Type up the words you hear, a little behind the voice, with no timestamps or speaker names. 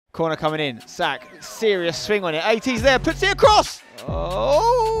Corner coming in. Sack, serious swing on it. 80's there, puts it across.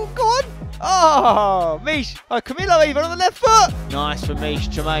 Oh, go on. Oh, Mish. Oh, Camilo even on the left foot. Nice from Mish.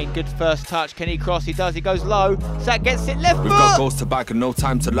 Jermaine, good first touch. Can he cross? He does. He goes low. Sack gets it left foot. We've got goals to back and no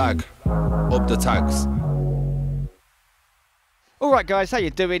time to lag. Up the tags. All right, guys, how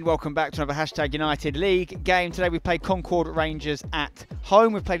you doing? Welcome back to another Hashtag United League game. Today we play Concord Rangers at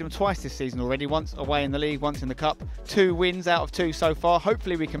home. We've played them twice this season already, once away in the league, once in the cup. 2 wins out of 2 so far.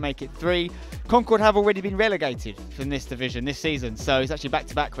 Hopefully we can make it 3. Concord have already been relegated from this division this season, so it's actually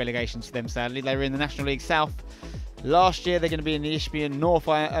back-to-back relegations for them, sadly. They were in the National League South last year. They're going to be in the Isthmian North,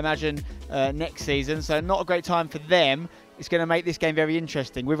 I imagine, next season, so not a great time for them. It's going to make this game very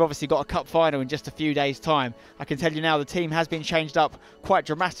interesting. We've obviously got a cup final in just a few days' time. I can tell you now the team has been changed up quite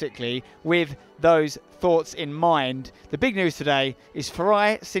dramatically with those thoughts in mind. The big news today is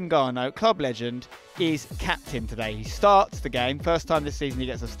FARAI Singano, club legend, is captain today. He starts the game. First time this season he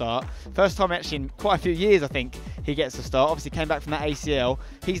gets a start. First time actually in quite a few years, I think, he gets a start. Obviously came back from that ACL.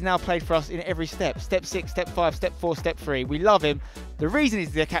 He's now played for us in every step. Step 6, step 5, step 4, step 3. We love him. The reason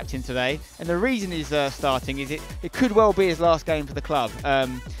he's the captain today and the reason he's starting is it could well be his last game for the club.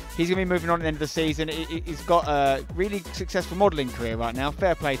 He's going to be moving on at the end of the season. He's got a really successful modelling career right now.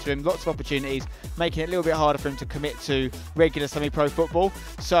 Fair play to him. Lots of opportunities, making it a little bit harder for him to commit to regular semi-pro football.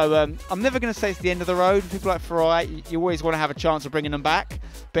 So I'm never going to say it's the end of the road. People like FARAI, you always want to have a chance of bringing them back.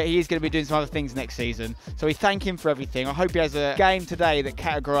 But he is going to be doing some other things next season. So we thank him for everything. I hope he has a game today that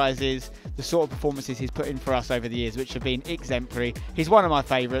categorises the sort of performances he's put in for us over the years, which have been exemplary. He's one of my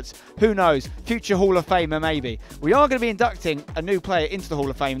favourites. Who knows? Future Hall of Famer, maybe. We are going to be inducting a new player into the Hall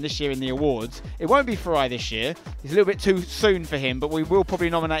of Fame this year in the awards. It won't be FARAI this year. It's a little bit too soon for him, but we will probably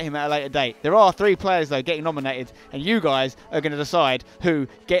nominate him at a later date. There are 3 players, though, getting nominated, and you guys are going to decide who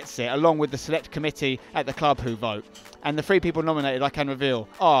gets it, along with the select committee at the club who vote. And the 3 people nominated, I can reveal,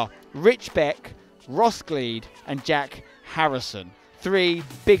 are Rich Beck, Ross Gleed, and Jack Harrison. 3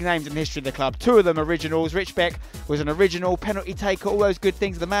 big names in the history of the club. 2 of them originals. Rich Beck was an original, penalty taker, all those good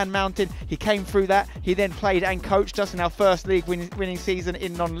things. The Man Mountain, he came through that. He then played and coached us in our first league winning season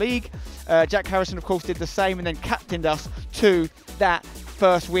in non-league. Jack Harrison, of course, did the same and then captained us to that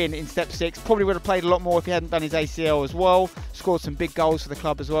first win in step 6. Probably would have played a lot more if he hadn't done his ACL as well. Scored some big goals for the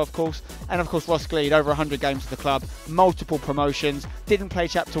club as well, of course. And of course, Ross Gleed, over 100 games for the club, multiple promotions. Didn't play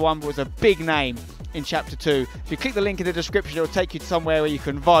Chapter 1, but was a big name in Chapter 2. If you click the link in the description, it will take you to somewhere where you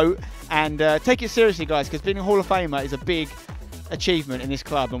can vote. And take it seriously, guys, because being a Hall of Famer is a big achievement in this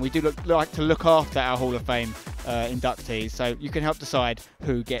club, and we do like to look after our Hall of Fame inductees, so you can help decide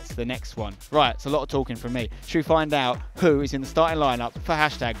who gets the next one. Right, it's a lot of talking from me. Should we find out who is in the starting lineup for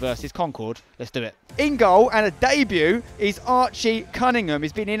Hashtag versus Concord? Let's do it. In goal and a debut is Archie Cunningham.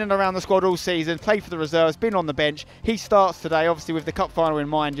 He's been in and around the squad all season, played for the reserves, been on the bench. He starts today, obviously with the cup final in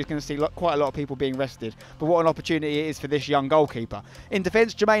mind. You're going to see quite a lot of people being rested, but what an opportunity it is for this young goalkeeper. In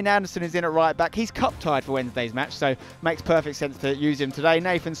defence, Jermaine Anderson is in at right back. He's cup tied for Wednesday's match, so makes perfect sense to use him today.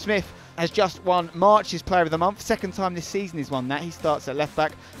 Nathan Smith has just won March's Player of the Month. 2nd time this season he's won that. He starts at left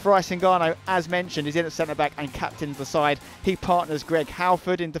back. FARAI Singano, as mentioned, is in at centre back and captains the side. He partners Greg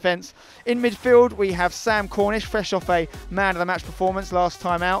Halford in defence. In midfield, we have Sam Cornish, fresh off a man of the match performance last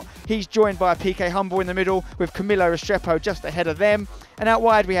time out. He's joined by PK Humble in the middle, with Camilo Restrepo just ahead of them. And out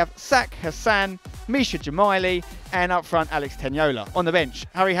wide, we have Sak Hassan, Misha Jamaili, and up front, Alex Tenyola. On the bench,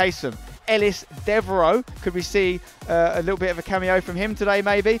 Harry Haysom, Ellis Devereaux. Could we see a little bit of a cameo from him today,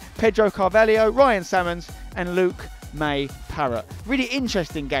 maybe? Pedro Carvalho, Ryan Salmons, and Luke May Parrott. Really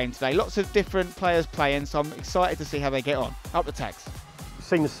interesting game today. Lots of different players playing, so I'm excited to see how they get on. Up the tags.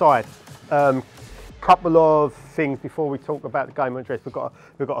 Seen the side. Couple of things before we talk about the game on address. We've got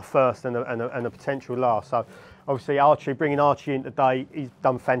a first and a potential last. So obviously Archie, bringing Archie in today, he's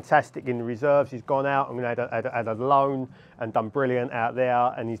done fantastic in the reserves. He's gone out and had a loan and done brilliant out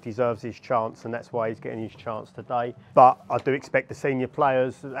there, and he deserves his chance, and that's why he's getting his chance today. But I do expect the senior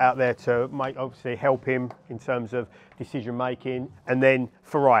players out there to obviously help him in terms of decision making. And then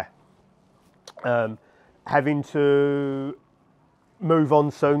FARAI, having to move on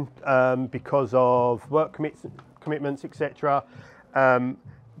soon because of work commitments, etc.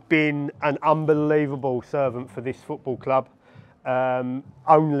 Been an unbelievable servant for this football club.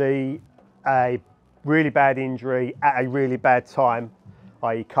 Only a really bad injury at a really bad time,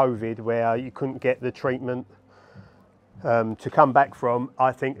 i.e. COVID, where you couldn't get the treatment to come back from,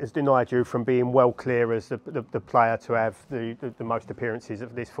 I think has denied you from being well clear as the player to have the most appearances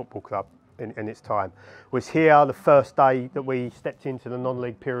of this football club. in its time. Was here the first day that we stepped into the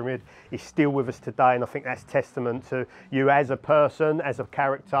non-league pyramid. He's still with us today, and I think that's testament to you as a person, as a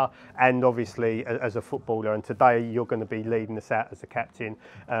character, and obviously as a footballer. And today you're going to be leading us out as a captain.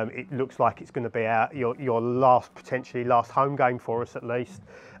 It looks like it's going to be your potentially last home game for us at least.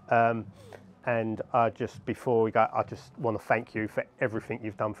 And just before we go, I just want to thank you for everything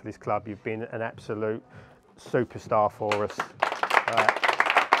you've done for this club. You've been an absolute superstar for us.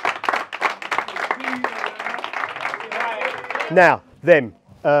 Now, they're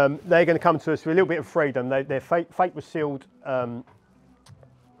going to come to us with a little bit of freedom. Their fate was sealed in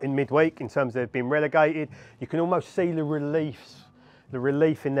midweek in terms of they've been relegated. You can almost see the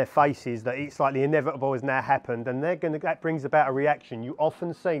relief in their faces that it's like the inevitable has now happened, and that brings about a reaction you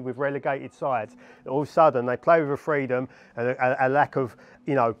often see with relegated sides. All of a sudden they play with a freedom and a lack of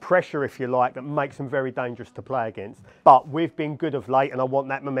pressure, if you like, that makes them very dangerous to play against. But we've been good of late, and I want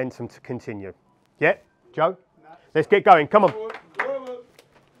that momentum to continue. Yeah, Joe? Let's get going, come on.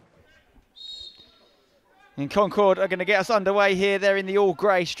 And Concord are going to get us underway here. They're in the all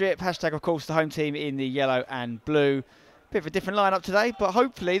grey strip. Hashtag, of course, the home team in the yellow and blue. Bit of a different lineup today, but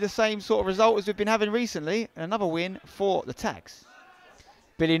hopefully the same sort of result as we've been having recently. And another win for the Tags.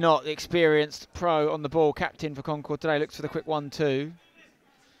 Billy Knott, the experienced pro on the ball, captain for Concord today. Looks for the quick 1-2.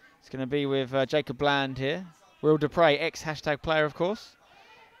 It's going to be with Jacob Bland here. Will Dupre, ex-hashtag player, of course.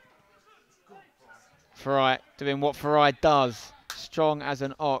 FARAI doing what FARAI does. Strong as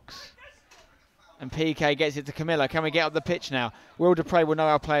an ox. And PK gets it to Camilla. Can we get up the pitch now? Will Dupre will know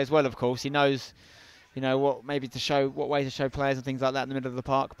our players well, of course. He knows, what way to show players and things like that in the middle of the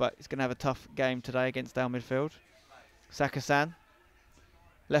park. But he's going to have a tough game today against our midfield. Sakasan.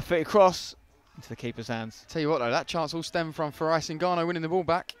 Left-footed cross into the keeper's hands. Tell you what, though, that chance all stemmed from FARAI Singano winning the ball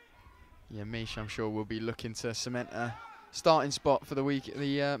back. Yeah, Mish, I'm sure, will be looking to cement a starting spot for the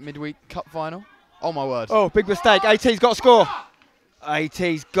midweek cup final. Oh, my word. Oh, big mistake. AT's got to score.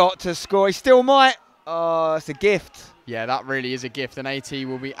 AT's got to score. He still might. Oh, it's a gift. Yeah, that really is a gift. And AT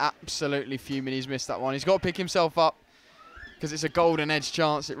will be absolutely fuming he's missed that one. He's got to pick himself up because it's a golden edge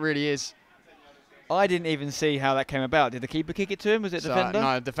chance. It really is. I didn't even see how that came about. Did the keeper kick it to him? Was it defender?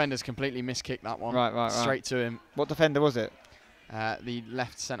 No, the defender's completely miskicked that one. Right. Straight to him. What defender was it? The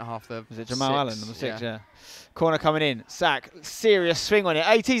left centre half. Was it Jamal Allen, number 6? Yeah. Corner coming in. Sack. Serious swing on it.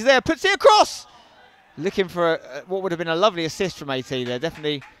 AT's there. Puts it across. Looking for what would have been a lovely assist from AT there.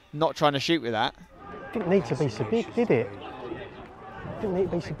 Definitely not trying to shoot with that. Didn't need to be so big, did it? Didn't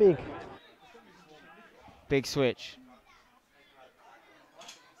need to be so big. Big switch.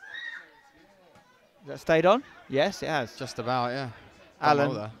 Has that stayed on? Yes, it has. Just about, yeah.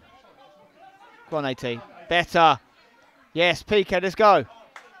 Allen. Go on, AT. Better. Yes, PK, let's go.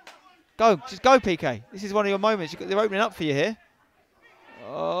 Go, just go, PK. This is one of your moments. They're opening up for you here.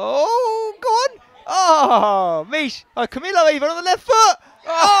 Oh, go on. Oh, Mish. Oh, Camillo even on the left foot.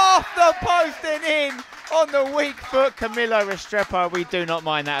 Off the post and in on the weak foot. Camillo Restrepo, we do not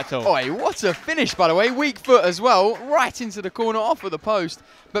mind that at all. Oh, what a finish, by the way. Weak foot as well. Right into the corner, off of the post.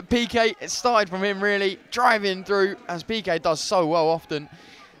 But PK, it started from him really driving through, as PK does so well often.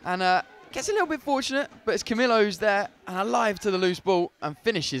 And gets a little bit fortunate, but it's Camillo who's there and alive to the loose ball and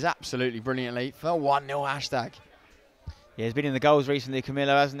finishes absolutely brilliantly for 1-0 hashtag. Yeah, he's been in the goals recently,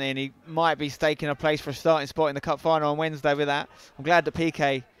 Camillo, hasn't he? And he might be staking a place for a starting spot in the cup final on Wednesday with that. I'm glad that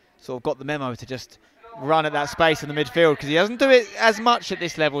PK sort of got the memo to just run at that space in the midfield, because he doesn't do it as much at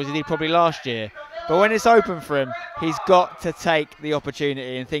this level as he did probably last year. But when it's open for him, he's got to take the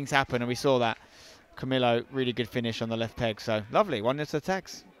opportunity, and things happen, and we saw that. Camillo, really good finish on the left peg. So lovely, 1-0 to the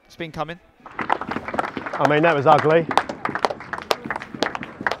Tags. It's been coming. I mean, that was ugly.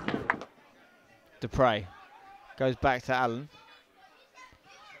 Dupre goes back to Allen.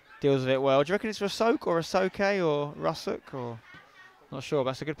 Deals with it well. Do you reckon it's Rasok or Rasoke or Rusuk or... Not sure,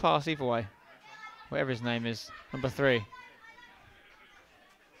 but that's a good pass either way. Whatever his name is. Number 3.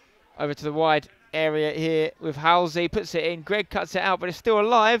 Over to the wide area here with Halsey. Puts it in. Greg cuts it out, but it's still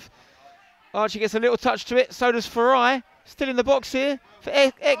alive. Archie gets a little touch to it. So does FARAI. Still in the box here for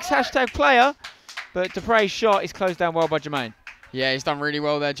ex-hashtag player. But Dupre's shot is closed down well by Jermaine. Yeah, he's done really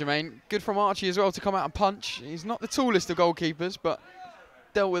well there, Jermaine. Good from Archie as well to come out and punch. He's not the tallest of goalkeepers, but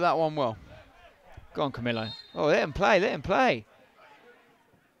dealt with that one well. Go on, Camillo. Oh, let him play, let him play.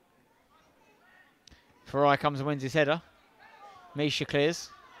 FARAI comes and wins his header. Misha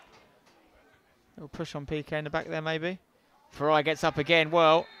clears. Little push on PK in the back there, maybe. FARAI gets up again.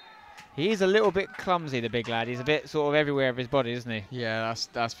 Well, he is a little bit clumsy, the big lad. He's a bit sort of everywhere of his body, isn't he? Yeah,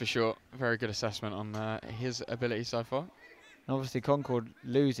 that's for sure. Very good assessment on his ability so far. And obviously, Concord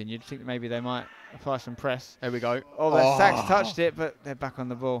losing. You'd think that maybe they might apply some press. There we go. Oh, that Sachs touched it, but they're back on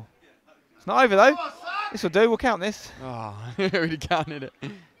the ball. It's not over though. This will do. We'll count this. Oh, we already counted it.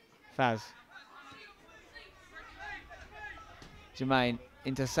 Faz. Jermaine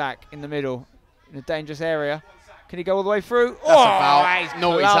into Sack in the middle, in a dangerous area. Can he go all the way through? That's a foul.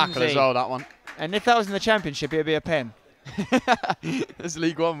 Naughty tackle as well, that one. And if that was in the Championship, it would be a pen. It's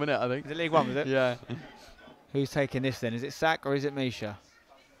League One, wasn't it, I think? Is it League One, was it? Yeah. Who's taking this then? Is it Sack or is it Misha?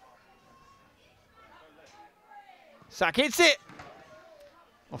 Sack hits it!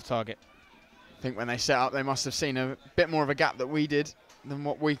 Off target. I think when they set up, they must have seen a bit more of a gap that we did than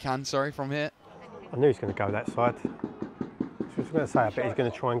what we can, from here. I knew he was going to go that side. I was going to say, I bet he's going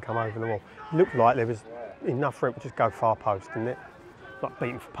to try and come over the wall. It looked like there was enough for him to just go far post, didn't it? Like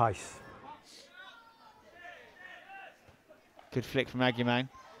beating for pace. Good flick from Aguiman.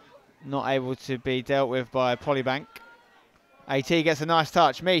 Not able to be dealt with by Polybank. AT gets a nice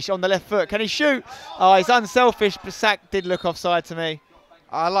touch. Mish on the left foot. Can he shoot? Oh, he's unselfish, but Sack did look offside to me.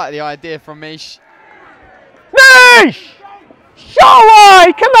 I like the idea from Mish. Mish! Shot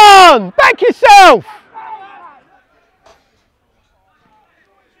away! Come on! Back yourself!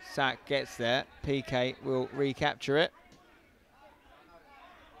 Sack gets there. PK will recapture it.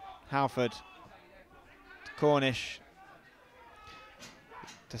 Halford. To Cornish.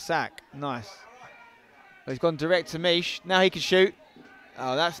 To Sack. Nice. Well, he's gone direct to Mish. Now he can shoot.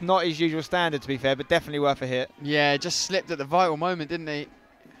 Oh, that's not his usual standard, to be fair, but definitely worth a hit. Yeah, just slipped at the vital moment, didn't he?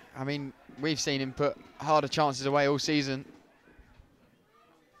 I mean, we've seen him put harder chances away all season.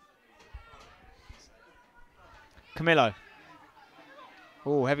 Camillo.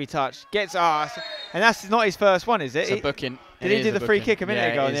 Oh, heavy touch. Gets and that's not his first one, is it? It's a booking. Did he do the free kick a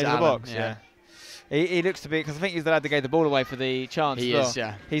minute ago in the end of the box? Yeah. He looks to be, because I think he's the lad that gave the ball away for the chance. He is,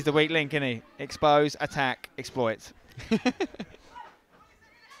 yeah. He's the weak link, isn't he? Expose, attack, exploit.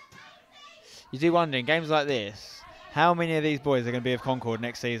 You do wonder, in games like this, how many of these boys are going to be of Concord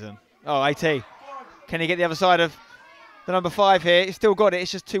next season? Oh, AT. Can he get the other side of the number 5 here? He's still got it.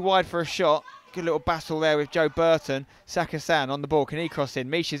 It's just too wide for a shot. Good little battle there with Joe Burton. Sakasan on the ball. Can he cross in?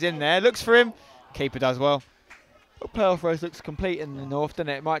 Mish is in there. Looks for him. Keeper does well. Playoff race looks complete in the north, doesn't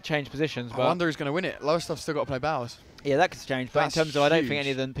it? It might change positions. But I wonder who's going to win it. Lowestoft's still got to play Bowers. Yeah, that could change. But That's in terms of, I don't think huge.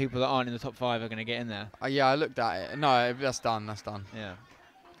 any of the people that aren't in the top 5 are going to get in there. Yeah, I looked at it. No, that's done. That's done. Yeah.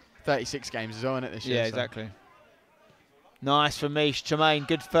 36 games as well, isn't it, this year? Yeah, so. exactly. Nice from Mish. Tremaine,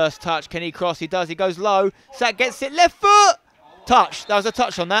 good first touch. Can he cross? He does. He goes low. Sack gets it. Left foot. Touch. That was a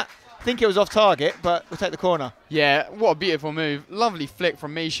touch on that. I think it was off target, but we'll take the corner. Yeah, what a beautiful move. Lovely flick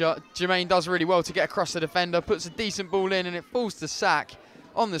from Misha. Jermaine does really well to get across the defender, puts a decent ball in, and it falls to Sack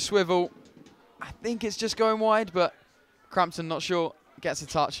on the swivel. I think it's just going wide, but Crampton, not sure, gets a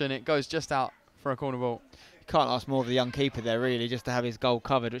touch, and it goes just out for a corner ball. Can't ask more of the young keeper there, really, just to have his goal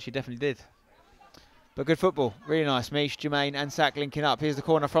covered, which he definitely did. But good football. Really nice. Mish, Jermaine, and Sack linking up. Here's the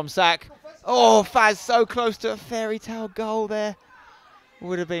corner from Sack. Oh, Faz so close to a fairy tale goal there.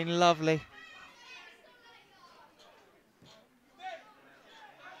 Would have been lovely.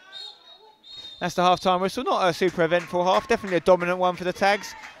 That's the half-time whistle. Not a super eventful half. Definitely a dominant one for the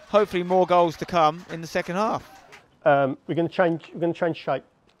Tags. Hopefully more goals to come in the second half. We're going to change shape.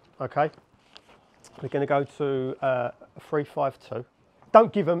 Okay. We're going to go to a 3-5-2.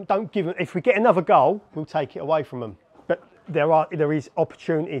 Don't give them. If we get another goal, we'll take it away from them. But there is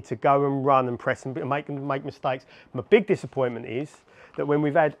opportunity to go and run and press and make mistakes. My big disappointment is that when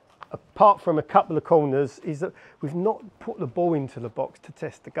we've had, apart from a couple of corners, is that we've not put the ball into the box to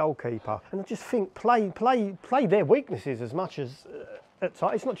test the goalkeeper. And I just think play their weaknesses as much as at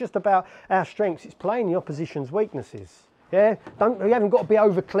times. It's not just about our strengths; it's playing the opposition's weaknesses. Yeah, we haven't got to be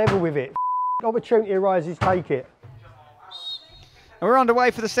over clever with it. Opportunity arises, take it. And we're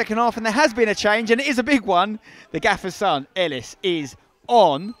underway for the second half, and there has been a change, and it is a big one. The gaffer's son, Ellis, is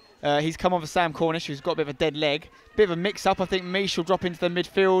on. He's come on for Sam Cornish, who's got a bit of a dead leg. Bit of a mix-up. I think Mish will drop into the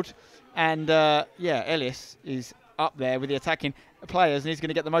midfield. And, yeah, Ellis is up there with the attacking players, and he's going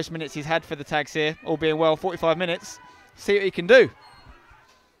to get the most minutes he's had for the Tags here, all being well, 45 minutes. See what he can do.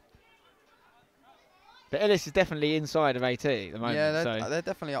 But Ellis is definitely inside of AT at the moment. Yeah, they're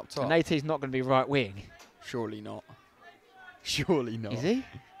definitely up top. And AT's not going to be right wing. Surely not. Surely not. Is he?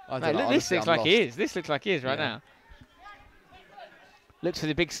 I No, don't know, this honestly, looks I'm like he lost. is. This looks like he is right now. Looks for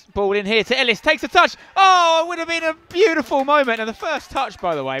the big ball in here to Ellis. Takes a touch. Oh, it would have been a beautiful moment. And the first touch,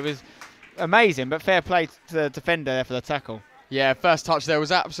 by the way, was amazing. But fair play to the defender there for the tackle. Yeah, first touch there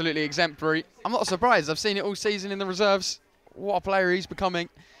was absolutely exemplary. I'm not surprised. I've seen it all season in the reserves. What a player he's becoming.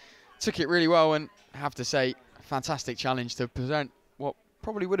 Took it really well, and I have to say, fantastic challenge to present what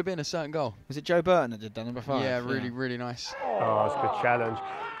probably would have been a certain goal. Was it Joe Burton that did that, number 5? Yeah, really nice. Oh, that's a good challenge.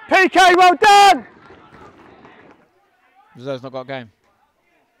 PK, well done! Reserve's not got a game.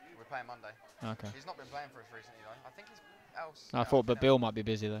 playing Monday. Okay. He's not been playing for us recently, though. I think he's else. I thought, but Bill might be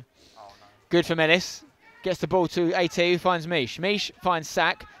busy, though. Oh, no. Good from Ellis. Gets the ball to AT, who finds Mish. Mish finds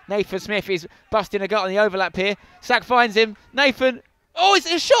Sack. Nathan Smith is busting a gut on the overlap here. Sack finds him. Nathan. Oh,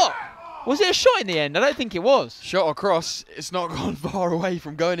 it's a shot! Was it a shot in the end? I don't think it was. Shot across. It's not gone far away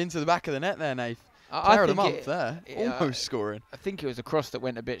from going into the back of the net there, Nath. Player of the month there. Almost scoring. I think it was a cross that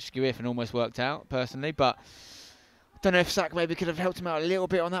went a bit skew-iff and almost worked out, personally. But I don't know if Sack maybe could have helped him out a little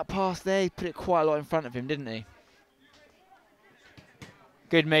bit on that pass there. He put it quite a lot in front of him, didn't he?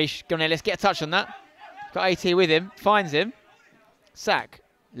 Good, Mish. Go on, let's get a touch on that. Got AT with him. Finds him. Sack.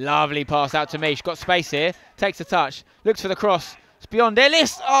 Lovely pass out to Mish. Got space here. Takes a touch. Looks for the cross. It's beyond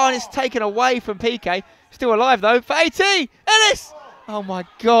Ellis. Oh, and it's taken away from PK. Still alive, though, for AT. Ellis! Oh, my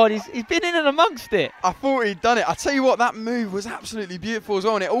God. He's been in and amongst it. I thought he'd done it. I tell you what, that move was absolutely beautiful as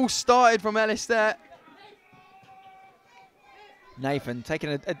well, and it all started from Ellis there. Nathan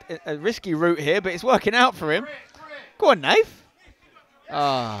taking a risky route here, but it's working out for him. Go on, Nath.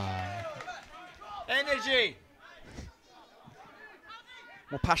 Ah. Energy.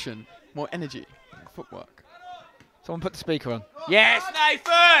 More passion, more energy, footwork. Someone put the speaker on. Yes,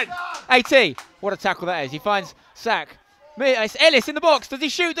 Nathan! AT, what a tackle that is. He finds Sack. It's Ellis in the box. Does he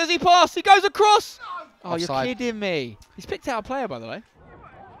shoot? Does he pass? He goes across. Oh, Offside. You're kidding me. He's picked out a player, by the way.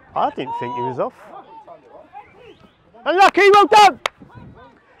 I didn't think he was off. Unlucky, well done!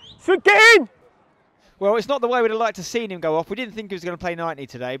 So get in! Well, it's not the way we'd have liked to seen him go off. We didn't think he was going to play 90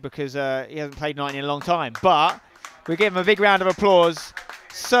 today because he hasn't played 90 in a long time. But we give him a big round of applause.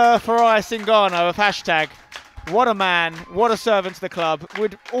 Sir FARAI Singano of hashtag. What a man, what a servant to the club.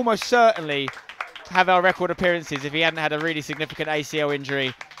 Would almost certainly have our record appearances if he hadn't had a really significant ACL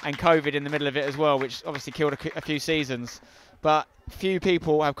injury and COVID in the middle of it as well, which obviously killed a few seasons. But few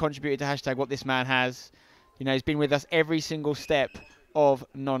people have contributed to hashtag what this man has. You know, he's been with us every single step of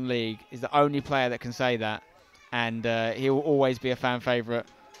non-league. He's the only player that can say that. And he will always be a fan favourite,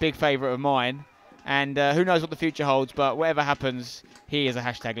 big favourite of mine. And who knows what the future holds, but whatever happens, he is a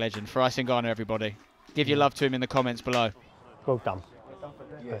hashtag legend. FARAI Singano, everybody. Give your love to him in the comments below. Well done.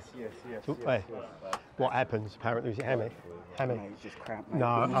 Yes. Hey, what happens, apparently, is it hammy? Hammy? No, it's just cramp,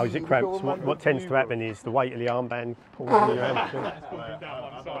 No, oh, is it cramps? What tends to happen is the weight of the armband pulls on your hamstring.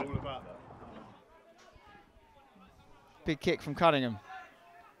 Big kick from Cunningham.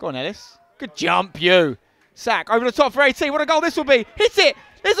 Go on, Ellis. Good jump, you. Sack over the top for AT. What a goal this will be. Hit it.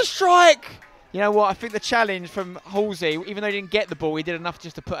 There's a strike. You know what? I think the challenge from Halsey, even though he didn't get the ball, he did enough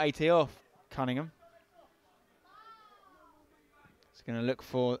just to put AT off. Cunningham. He's going to look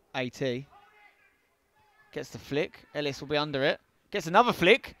for AT. Gets the flick. Ellis will be under it. Gets another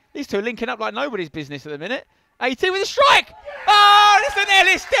flick. These two are linking up like nobody's business at the minute. AT with a strike. Oh, it's an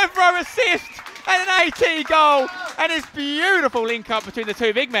Ellis Devereaux assist and an AT goal. And it's beautiful link up between the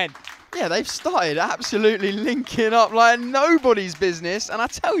two big men. Yeah, they've started absolutely linking up like nobody's business. And I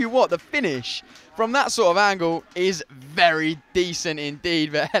tell you what, the finish from that sort of angle is very decent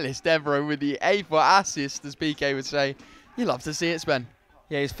indeed for Ellis Devereaux with the A4 assist, as PK would say. You love to see it, Spen.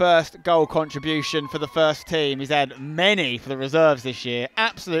 Yeah, his first goal contribution for the first team. He's had many for the reserves this year.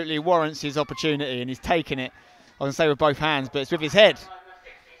 Absolutely warrants his opportunity, and he's taken it, I can say with both hands, but it's with his head.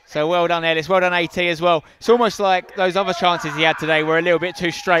 So well done, Ellis. Well done, AT as well. It's almost like those other chances he had today were a little bit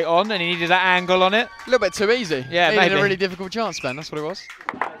too straight on, and he needed that angle on it. A little bit too easy. Yeah, Needed maybe. a really difficult chance, Ben. That's what it was.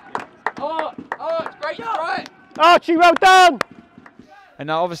 Oh, it's great try. Archie, well done! And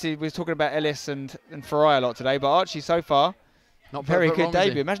now, obviously, we were talking about Ellis and FARAI a lot today, but Archie so far, Not very put good wrong, is he?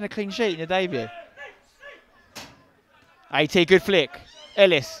 debut. Imagine a clean sheet in your debut. AT, good flick.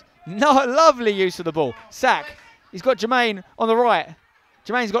 Ellis, no, lovely use of the ball. Sack, he's got Jermaine on the right.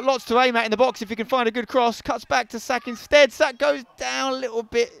 Jermaine's got lots to aim at in the box if he can find a good cross. Cuts back to Sack instead. Sack goes down a little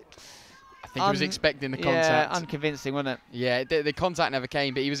bit. I think he was expecting the contact. Yeah, unconvincing, wasn't it? Yeah, the contact never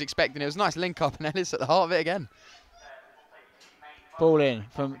came, but he was expecting it. It was a nice link up, and Ellis at the heart of it again. Ball in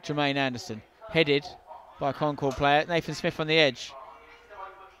from Jermaine Anderson. Headed by a Concord player. Nathan Smith on the edge.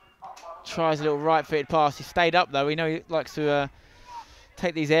 Tries a little right-footed pass. He stayed up, though. We know he likes to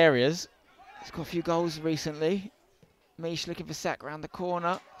take these areas. He's got a few goals recently. Mish looking for Sack around the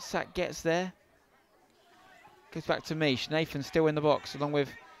corner. Sack gets there. Goes back to Mish. Nathan still in the box, along with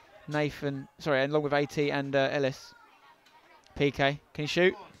along with AT and Ellis. PK, can he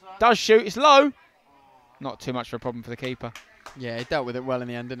shoot? Does shoot. It's low. Not too much of a problem for the keeper. Yeah, he dealt with it well in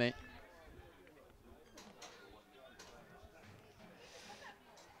the end, didn't he?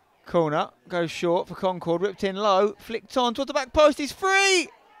 Corner goes short for Concord. Whipped in low. Flicked on towards the back post. He's free.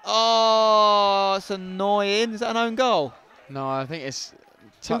 Oh, it's annoying. Is that an own goal? No, I think it's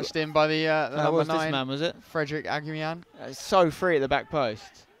touched in by the number was 9. This man, was it? Frederick Agumian. It's so free at the back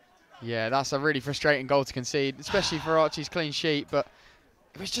post. Yeah, that's a really frustrating goal to concede, especially for Archie's clean sheet, but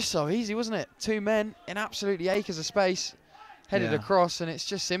it was just so easy, wasn't it? 2 men in absolutely acres of space, headed across, and it's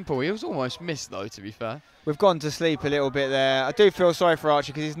just simple. He was almost missed, though, to be fair. We've gone to sleep a little bit there. I do feel sorry for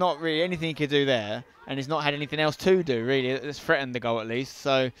Archie because he's not really anything he could do there, and he's not had anything else to do, really, that's threatened the goal at least.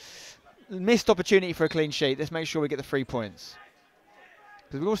 So, missed opportunity for a clean sheet. Let's make sure we get the 3 points.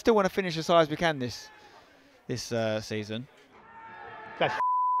 Because we all still want to finish as high as we can this season. That's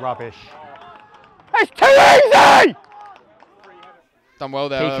rubbish. It's too easy! Done well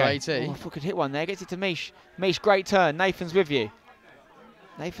there, PK. AT. Oh, if we could hit one there, gets it to Mish. Mish, great turn. Nathan's with you.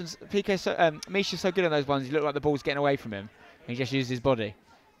 Mish is so good on those ones. He looked like the ball's getting away from him. He just used his body.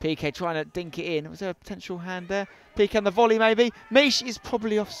 PK trying to dink it in. Was there a potential hand there? PK on the volley maybe. Mish is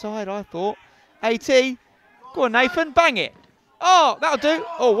probably offside, I thought. AT. Go on, Nathan. Bang it. Oh, that'll do.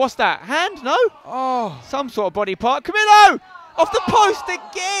 Oh, what's that? Hand? No? Oh. Some sort of body part. Camillo! Off the post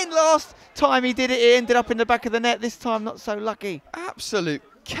again. Last time he did it, it ended up in the back of the net. This time, not so lucky. Absolute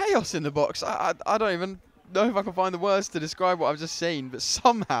chaos in the box. I don't even know if I can find the words to describe what I've just seen, but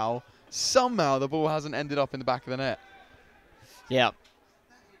somehow the ball hasn't ended up in the back of the net. Yeah.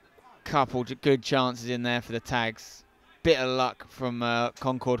 Couple good chances in there for the tags. Bit of luck from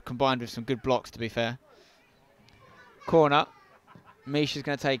Concord combined with some good blocks, to be fair. Corner. Misha's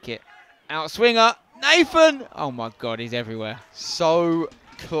going to take it. Outswinger. Nathan! Oh my God, he's everywhere. So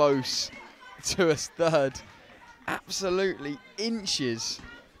close to a third. Absolutely inches.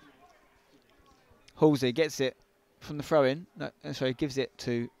 Halsey gets it from the throw-in. No, sorry, gives it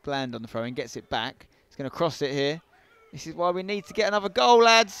to Bland on the throw-in. Gets it back. He's going to cross it here. This is why we need to get another goal,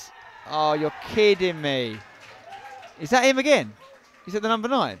 lads. Oh, you're kidding me. Is that him again? Is it the number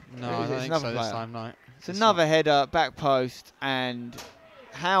 9? No, I don't think so this time, no. It's another header, back post, and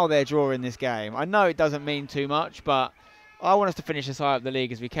how they're drawing this game. I know it doesn't mean too much, but I want us to finish as high up the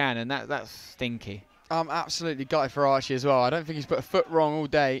league as we can, and that's stinky. I'm absolutely gutted for Archie as well. I don't think he's put a foot wrong all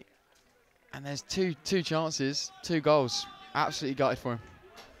day. And there's two chances, 2 goals. Absolutely gutted for him.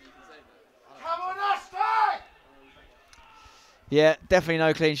 Come on, Ashley! Yeah, definitely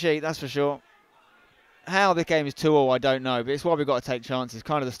no clean sheet, that's for sure. How this game is 2-2, I don't know, but it's why we've got to take chances.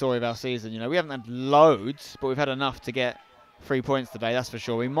 Kind of the story of our season. You know, we haven't had loads, but we've had enough to get 3 points today, that's for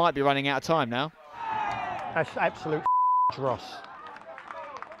sure. We might be running out of time now. That's absolute dross.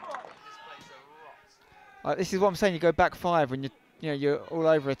 This is what I'm saying. You go back 5 when you're all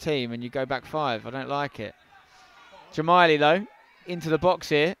over a team and you go back 5. I don't like it. Jamili though, into the box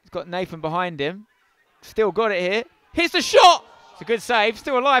here. He's got Nathan behind him. Still got it here. Hits the shot. It's a good save.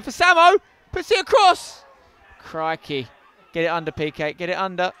 Still alive for Samo. Puts it across. Crikey. Get it under, PK. Get it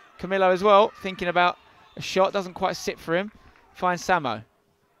under. Camillo as well. Thinking about a shot. Doesn't quite sit for him. Finds Samo.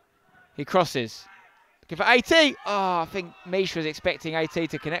 He crosses. Looking for AT. Oh, I think Mish was expecting AT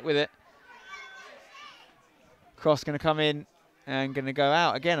to connect with it. Cross going to come in and going to go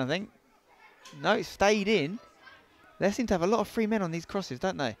out again, I think. No, it stayed in. They seem to have a lot of free men on these crosses,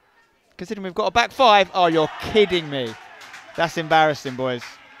 don't they? Considering we've got a back 5. Oh, you're kidding me. That's embarrassing, boys.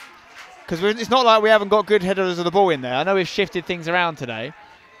 Because it's not like we haven't got good headers of the ball in there. I know we've shifted things around today.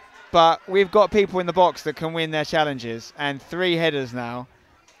 But we've got people in the box that can win their challenges. And 3 headers now.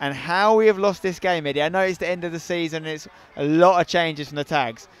 And how we have lost this game, Eddie. I know it's the end of the season. It's a lot of changes from the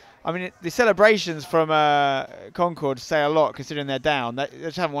tags. I mean, the celebrations from Concord say a lot, considering they're down. They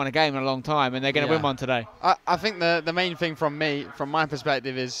just haven't won a game in a long time, and they're going to win one today. I think the main thing from my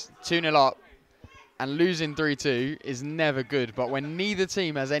perspective, is 2-0 up, and losing 3-2 is never good. But when neither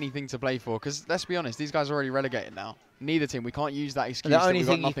team has anything to play for, because let's be honest, these guys are already relegated now. Neither team, we can't use that excuse that we've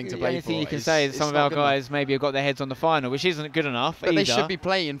got nothing to play for. The only thing you can say is some of our guys maybe have got their heads on the final, which isn't good enough But they should be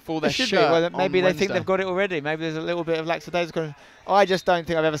playing for their shirt. Well, maybe they think they've got it already. Maybe there's a little bit of lackadaisical. I just don't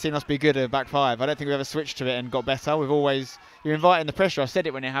think I've ever seen us be good at back 5. I don't think we've ever switched to it and got better. We've always, you're inviting the pressure. I said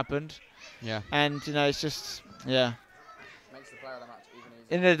it when it happened. Yeah. And, you know, it's just, yeah. Makes the player of the match even easier. At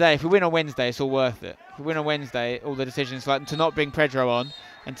the end of the day, if we win on Wednesday, it's all worth it. If we win on Wednesday, all the decisions, like to not bring Pedro on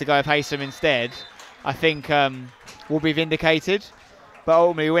and to go with Haysom instead, I think we'll be vindicated. But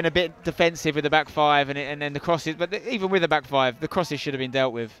ultimately, we went a bit defensive with the back 5 and then the crosses. But even with the back 5, the crosses should have been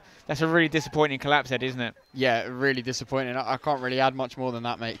dealt with. That's a really disappointing collapse, Ed, isn't it? Yeah, really disappointing. I can't really add much more than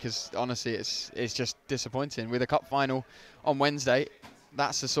that, mate, because honestly, it's just disappointing. With a cup final on Wednesday,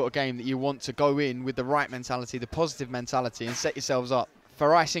 that's the sort of game that you want to go in with the right mentality, the positive mentality, and set yourselves up.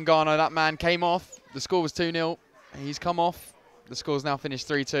 FARAI Singano, that man came off. The score was 2-0. He's come off. The score's now finished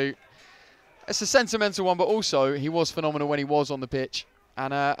 3-2. It's a sentimental one, but also he was phenomenal when he was on the pitch.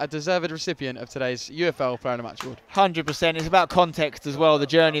 and a deserved recipient of today's UFL Player of the Match award. 100%. It's about context as well. The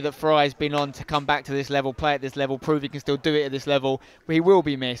journey that FARAI's been on to come back to this level, play at this level, prove he can still do it at this level. But he will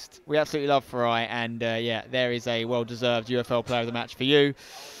be missed. We absolutely love FARAI, and yeah, there is a well-deserved UFL Player of the Match for you.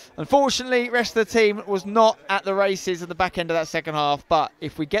 Unfortunately, the rest of the team was not at the races at the back end of that second half, but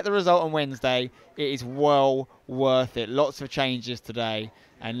if we get the result on Wednesday, it is well worth it. Lots of changes today,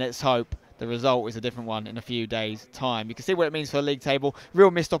 and let's hope the result is a different one in a few days' time. You can see what it means for the league table.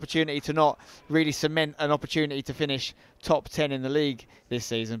 Real missed opportunity to not really cement an opportunity to finish top 10 in the league this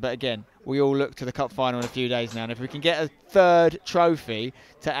season. But again, we all look to the cup final in a few days now. And if we can get a third trophy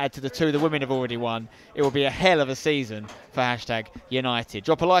to add to the two the women have already won, it will be a hell of a season for #United.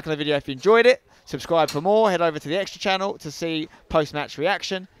 Drop a like on the video if you enjoyed it. Subscribe for more. Head over to the extra channel to see post-match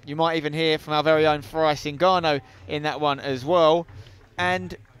reaction. You might even hear from our very own FARAI Singano in that one as well.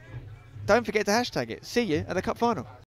 And don't forget to hashtag it. See you at the cup final.